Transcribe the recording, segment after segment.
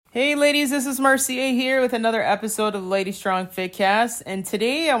Hey ladies, this is Marcia here with another episode of Lady Strong Fitcast, and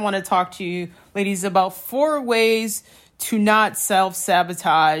today I want to talk to you ladies about 4 ways to not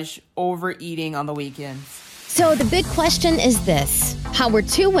self-sabotage overeating on the weekends. So the big question is this: how were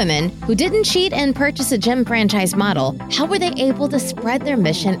 2 women who didn't cheat and purchase a gym franchise model, how were they able to spread their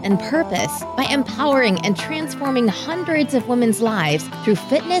mission and purpose by empowering and transforming hundreds of women's lives through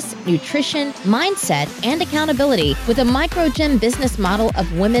fitness, nutrition, mindset, and accountability with a micro gym business model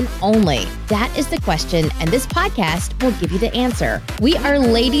of women only? That is the question, and this podcast will give you the answer. We are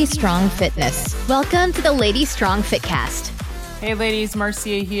Lady Strong Fitness. Welcome to the Lady Strong Fitcast. Hey ladies,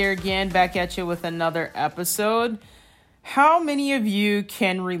 Marcia here again, back at you with another episode. How many of you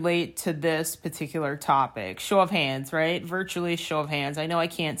can relate to this particular topic? Show of hands, right? Virtually show of hands. I know I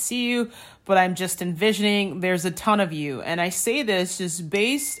can't see you, but I'm just envisioning there's a ton of you. And I say this just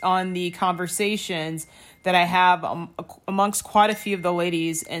based on the conversations that I have amongst quite a few of the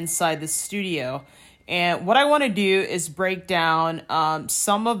ladies inside the studio. And what I want to do is break down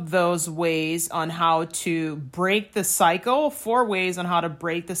some of those ways on how to break the cycle, 4 ways on how to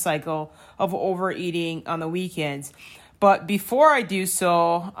break the cycle of overeating on the weekends. But before I do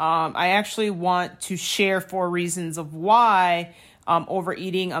so, I actually want to share 4 reasons of why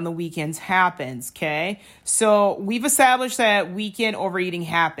overeating on the weekends happens, okay? So we've established that weekend overeating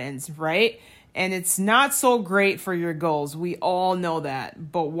happens, right? And it's not so great for your goals. We all know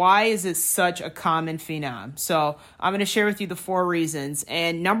that. But why is it such a common phenomenon? So I'm going to share with you the 4 reasons.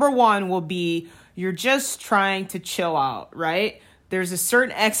 And number 1 will be you're just trying to chill out, right? There's a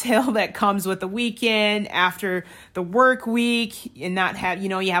certain exhale that comes with the weekend after the work week and not have,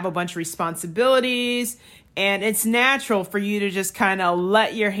 you have a bunch of responsibilities. And it's natural for you to just kind of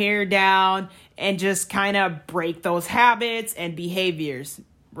let your hair down and just kind of break those habits and behaviors.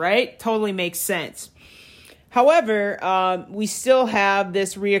 Right? Totally makes sense. However, we still have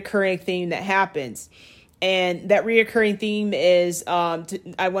this reoccurring theme that happens. And that reoccurring theme is,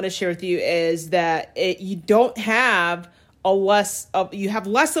 I want to share with you, is that you don't have you have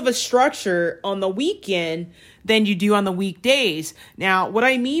less of a structure on the weekend than you do on the weekdays. Now, what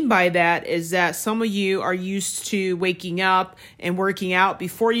I mean by that is that some of you are used to waking up and working out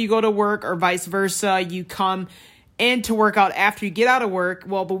before you go to work, or vice versa. You come and to work out after you get out of work.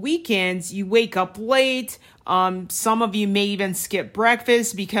 Well, the weekends, you wake up late. Some of you may even skip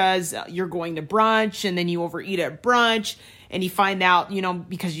breakfast because you're going to brunch and then you overeat at brunch and you find out,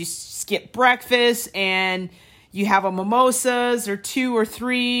 because you skip breakfast and you have a mimosas or 2 or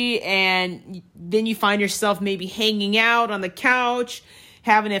 3, and then you find yourself maybe hanging out on the couch,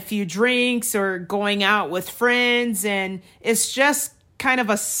 having a few drinks or going out with friends. And it's just kind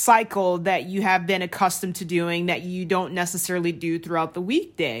of a cycle that you have been accustomed to doing that you don't necessarily do throughout the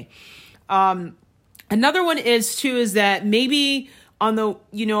weekday. Another one is that maybe on the,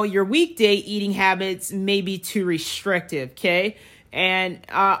 your weekday eating habits may be too restrictive. Okay. And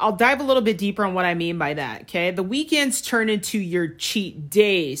I'll dive a little bit deeper on what I mean by that. Okay. The weekends turn into your cheat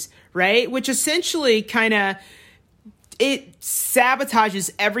days, right? Which essentially it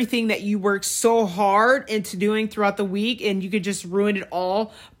sabotages everything that you work so hard into doing throughout the week, and you could just ruin it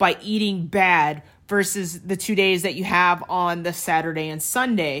all by eating bad versus the 2 days that you have on the Saturday and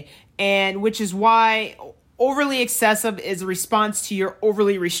Sunday. And which is why overly excessive is a response to your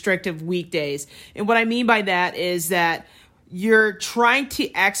overly restrictive weekdays. And what I mean by that is that you're trying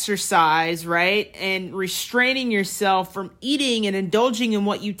to exercise, right? And restraining yourself from eating and indulging in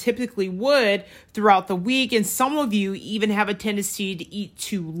what you typically would throughout the week. And some of you even have a tendency to eat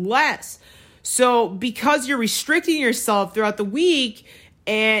too less. So because you're restricting yourself throughout the week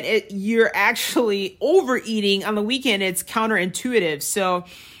and you're actually overeating on the weekend, it's counterintuitive. So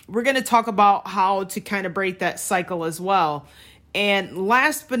we're going to talk about how to kind of break that cycle as well. And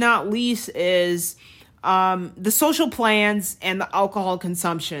last but not least is the social plans and the alcohol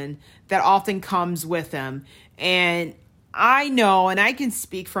consumption that often comes with them. And I know, and I can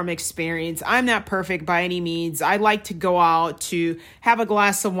speak from experience, I'm not perfect by any means. I like to go out to have a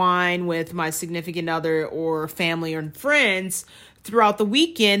glass of wine with my significant other or family or friends throughout the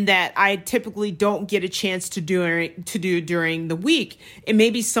weekend that I typically don't get a chance to do during the week. And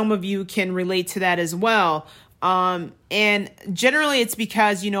maybe some of you can relate to that as well. And generally it's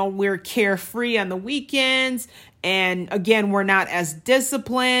because, we're carefree on the weekends. And again, we're not as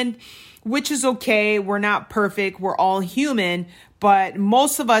disciplined, which is okay. We're not perfect. We're all human, but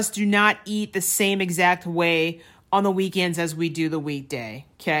most of us do not eat the same exact way on the weekends as we do the weekday.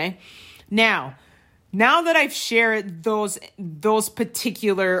 Okay. Now that I've shared those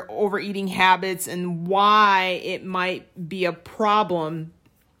particular overeating habits and why it might be a problem,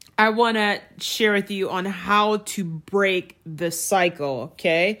 I want to share with you on how to break the cycle,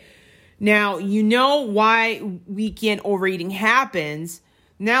 okay? Now, you know why weekend overeating happens.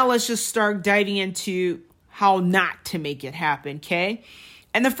 Now let's just start diving into how not to make it happen, okay?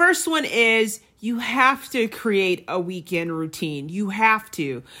 And the first one is you have to create a weekend routine. You have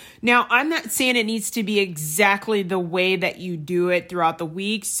to. Now, I'm not saying it needs to be exactly the way that you do it throughout the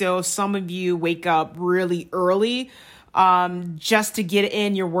week. So some of you wake up really early just to get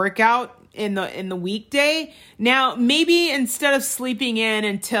in your workout in the weekday. Now, maybe instead of sleeping in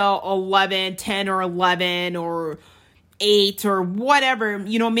until 10 or 11 or 8 or whatever,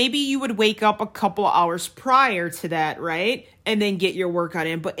 maybe you would wake up a couple hours prior to that, right? And then get your workout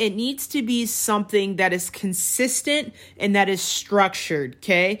in. But it needs to be something that is consistent and that is structured,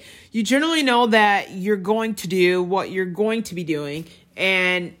 okay? You generally know that you're going to do what you're going to be doing,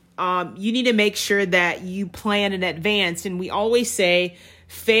 and you need to make sure that you plan in advance. And we always say,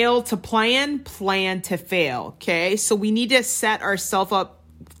 fail to plan, plan to fail, okay? So we need to set ourselves up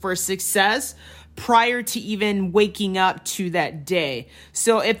for success prior to even waking up to that day.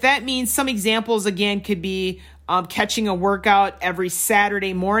 So if that means, some examples again could be catching a workout every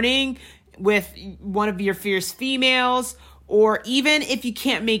Saturday morning with one of your fierce females, or even if you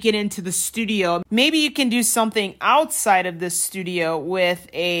can't make it into the studio, maybe you can do something outside of the studio with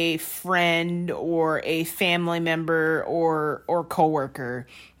a friend or a family member or coworker,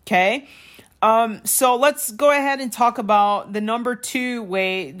 okay? So let's go ahead and talk about the number 2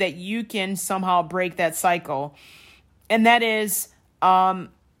 way that you can somehow break that cycle. And that is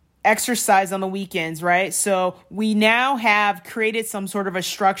exercise on the weekends, right? So we now have created some sort of a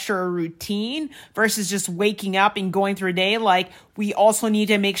structure or routine versus just waking up and going through a day. Like, we also need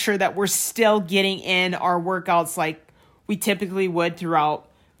to make sure that we're still getting in our workouts like we typically would throughout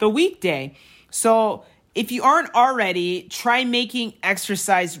the weekday. So if you aren't already, try making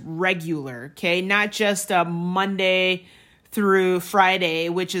exercise regular, okay? Not just a Monday through Friday,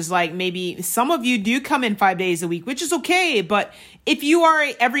 which is like, maybe some of you do come in 5 days a week, which is okay. But if you are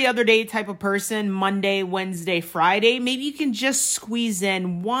a every other day type of person, Monday, Wednesday, Friday, maybe you can just squeeze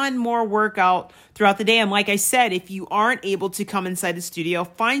in one more workout throughout the day. And like I said, if you aren't able to come inside the studio,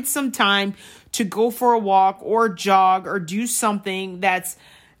 find some time to go for a walk or jog or do something that's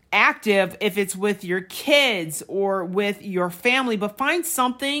active, if it's with your kids or with your family, but find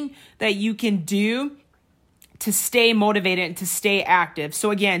something that you can do to stay motivated and to stay active.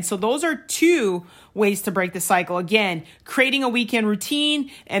 So those are 2 ways to break the cycle. Again, creating a weekend routine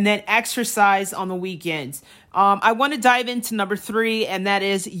and then exercise on the weekends. I want to dive into number 3, and that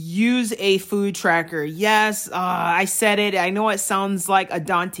is use a food tracker. Yes, I said it. I know it sounds like a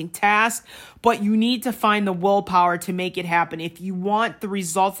daunting task, but you need to find the willpower to make it happen. If you want the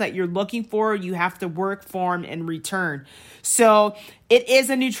results that you're looking for, you have to work for them and return. So it is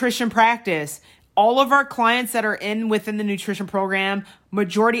a nutrition practice. All of our clients that are within the nutrition program,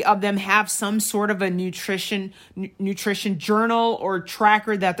 majority of them have some sort of a nutrition journal or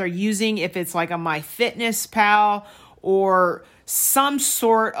tracker that they're using. If it's like a MyFitnessPal or some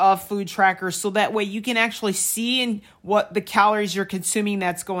sort of food tracker, so that way you can actually see what the calories you're consuming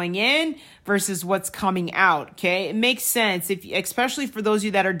that's going in versus what's coming out, okay? It makes sense, especially for those of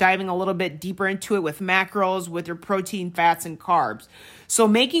you that are diving a little bit deeper into it with macros, with your protein, fats, and carbs. So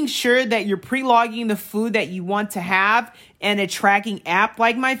making sure that you're pre-logging the food that you want to have in a tracking app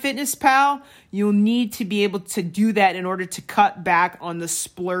like MyFitnessPal, you'll need to be able to do that in order to cut back on the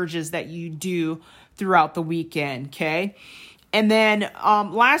splurges that you do throughout the weekend, okay? And then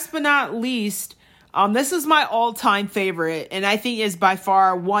last but not least, this is my all-time favorite, and I think is by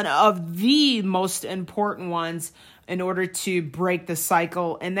far one of the most important ones in order to break the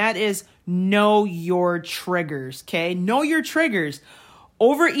cycle, and that is know your triggers, okay? Know your triggers.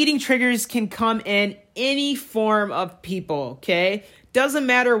 Overeating triggers can come in any form of people, okay? Doesn't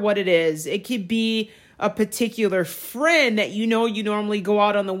matter what it is. It could be a particular friend that you normally go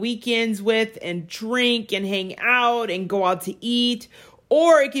out on the weekends with and drink and hang out and go out to eat.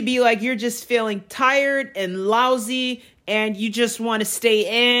 Or it could be like you're just feeling tired and lousy and you just want to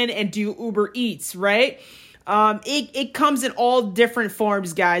stay in and do Uber Eats, right? It comes in all different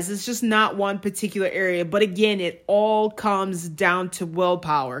forms, guys. It's just not one particular area. But again, it all comes down to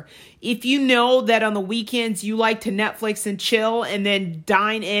willpower. If you know that on the weekends you like to Netflix and chill and then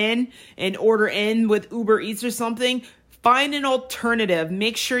dine in and order in with Uber Eats or something, find an alternative.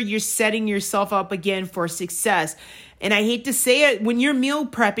 Make sure you're setting yourself up again for success. And I hate to say it, when you're meal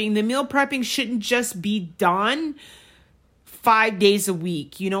prepping, the meal prepping shouldn't just be done 5 days a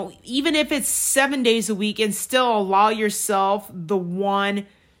week, even if it's 7 days a week, and still allow yourself the 1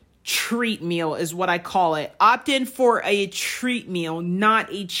 treat meal is what I call it. Opt in for a treat meal,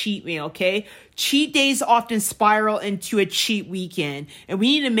 not a cheat meal, okay? Cheat days often spiral into a cheat weekend, and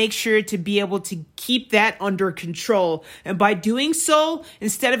we need to make sure to be able to keep that under control. And by doing so,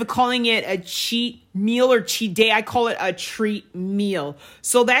 instead of calling it a cheat meal or cheat day, I call it a treat meal.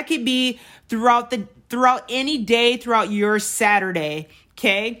 So that could be throughout any day, throughout your Saturday,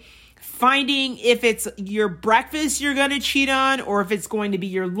 okay? Finding if it's your breakfast you're going to cheat on, or if it's going to be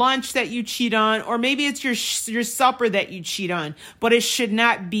your lunch that you cheat on, or maybe it's your supper that you cheat on, but it should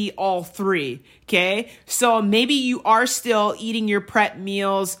not be all three, okay? So maybe you are still eating your prep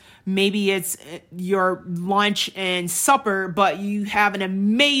meals, maybe it's your lunch and supper, but you have an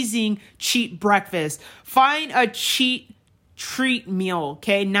amazing cheat breakfast. Find a treat meal,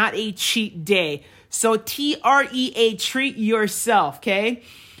 okay? Not a cheat day. So TREA, treat yourself, okay?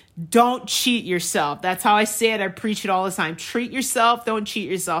 Don't cheat yourself. That's how I say it. I preach it all the time. Treat yourself. Don't cheat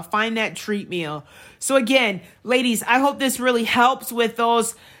yourself. Find that treat meal. So again, ladies, I hope this really helps with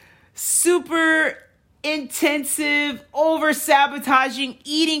those super intensive, over-sabotaging,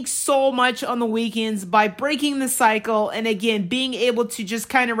 eating so much on the weekends by breaking the cycle. And again, being able to just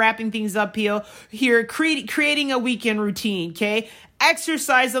kind of wrapping things up here, creating a weekend routine, okay?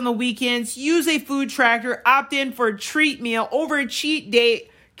 Exercise on the weekends. Use a food tracker. Opt in for a treat meal over a cheat day.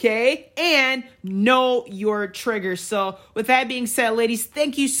 Okay, and know your triggers. So with that being said, ladies,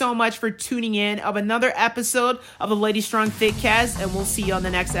 thank you so much for tuning in of another episode of the Lady Strong Fitcast, and we'll see you on the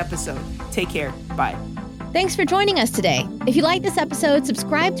next episode. Take care. Bye. Thanks for joining us today. If you like this episode,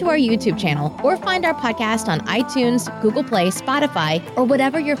 subscribe to our YouTube channel or find our podcast on iTunes, Google Play, Spotify, or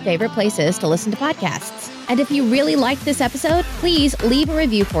whatever your favorite place is to listen to podcasts. And if you really liked this episode, please leave a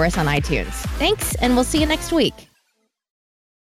review for us on iTunes. Thanks, and we'll see you next week.